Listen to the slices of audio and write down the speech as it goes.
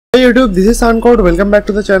Hey YouTube, this is Sancode. Welcome back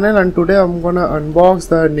to the channel, and today I'm gonna unbox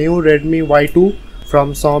the new Redmi Y2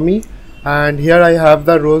 from Xiaomi. And here I have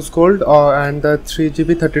the rose gold and the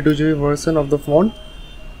 3GB 32GB version of the phone.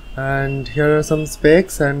 And here are some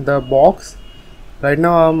specs and the box. Right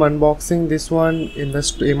now I'm unboxing this one in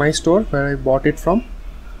the my store where I bought it from.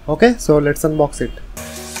 Okay, so let's unbox it.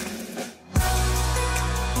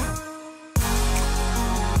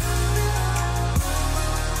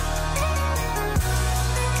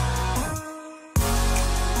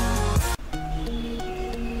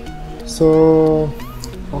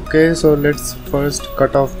 So let's first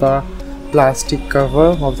cut off the plastic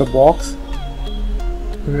cover of the box.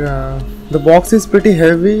 The box is pretty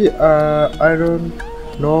heavy. I don't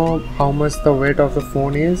know how much the weight of the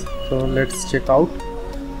phone is, so let's check out.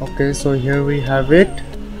 Okay, so here we have it,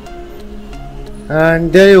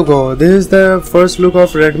 and there you go. This is the first look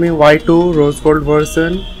of Redmi Y2 rose gold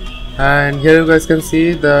version, and here you guys can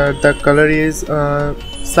see the color is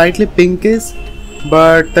slightly pinkish,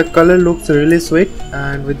 but the color looks really sweet,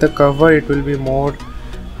 and with the cover it will be more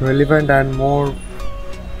relevant and more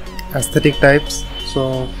aesthetic types,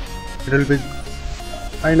 so it will be,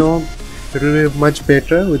 I know it will be much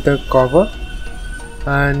better with the cover.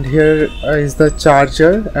 And here is the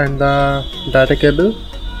charger and the data cable.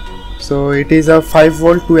 So it is a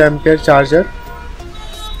 5V 2A charger,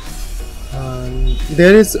 and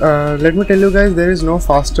there is let me tell you guys, there is no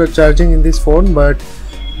faster charging in this phone, but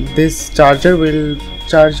this charger will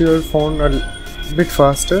charge your phone a bit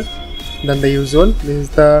faster than the usual. This is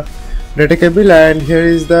the data cable, and here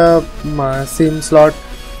is the SIM slot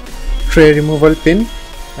tray removal pin,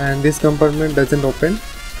 and this compartment doesn't open.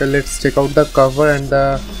 Okay, let's check out the cover and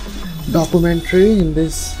the documentary in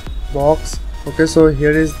this box. Okay, so here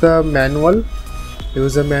is the manual,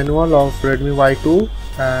 user manual of Redmi Y2,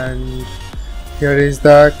 and here is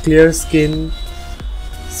the clear skin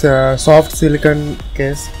soft silicone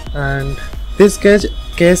case, and this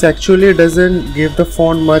case actually doesn't give the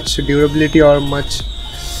phone much durability or much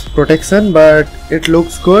protection, but it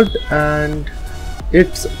looks good, and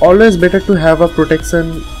it's always better to have a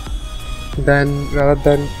protection rather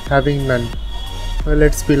than having none. Well,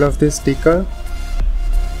 let's peel off this sticker.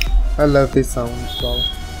 I love this sound. Wow.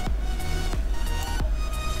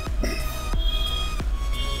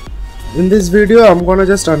 In this video I'm gonna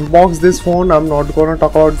just unbox this phone. I'm not gonna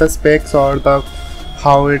talk about the specs or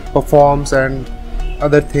how it performs and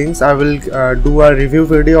other things. I will do a review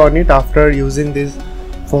video on it after using this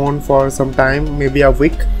phone for some time, maybe a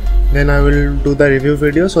week, then I will do the review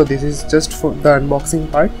video. So this is just for the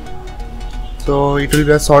unboxing part, so it will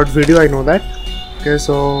be a short video, I know that. Okay,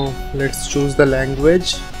 so let's choose the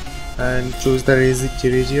language and choose the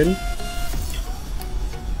region.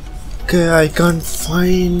 Okay, I can't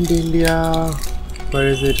find India. Where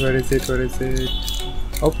is it?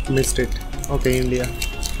 Oh, missed it. Okay, India.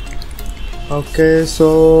 Okay,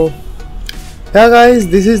 so yeah guys,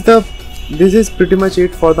 this is pretty much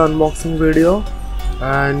it for the unboxing video,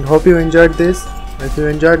 and hope you enjoyed this. If you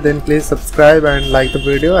enjoyed, then please subscribe and like the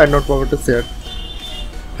video, and not forget to share.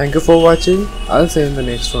 Thank you for watching. I'll see you in the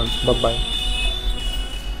next one. Bye bye.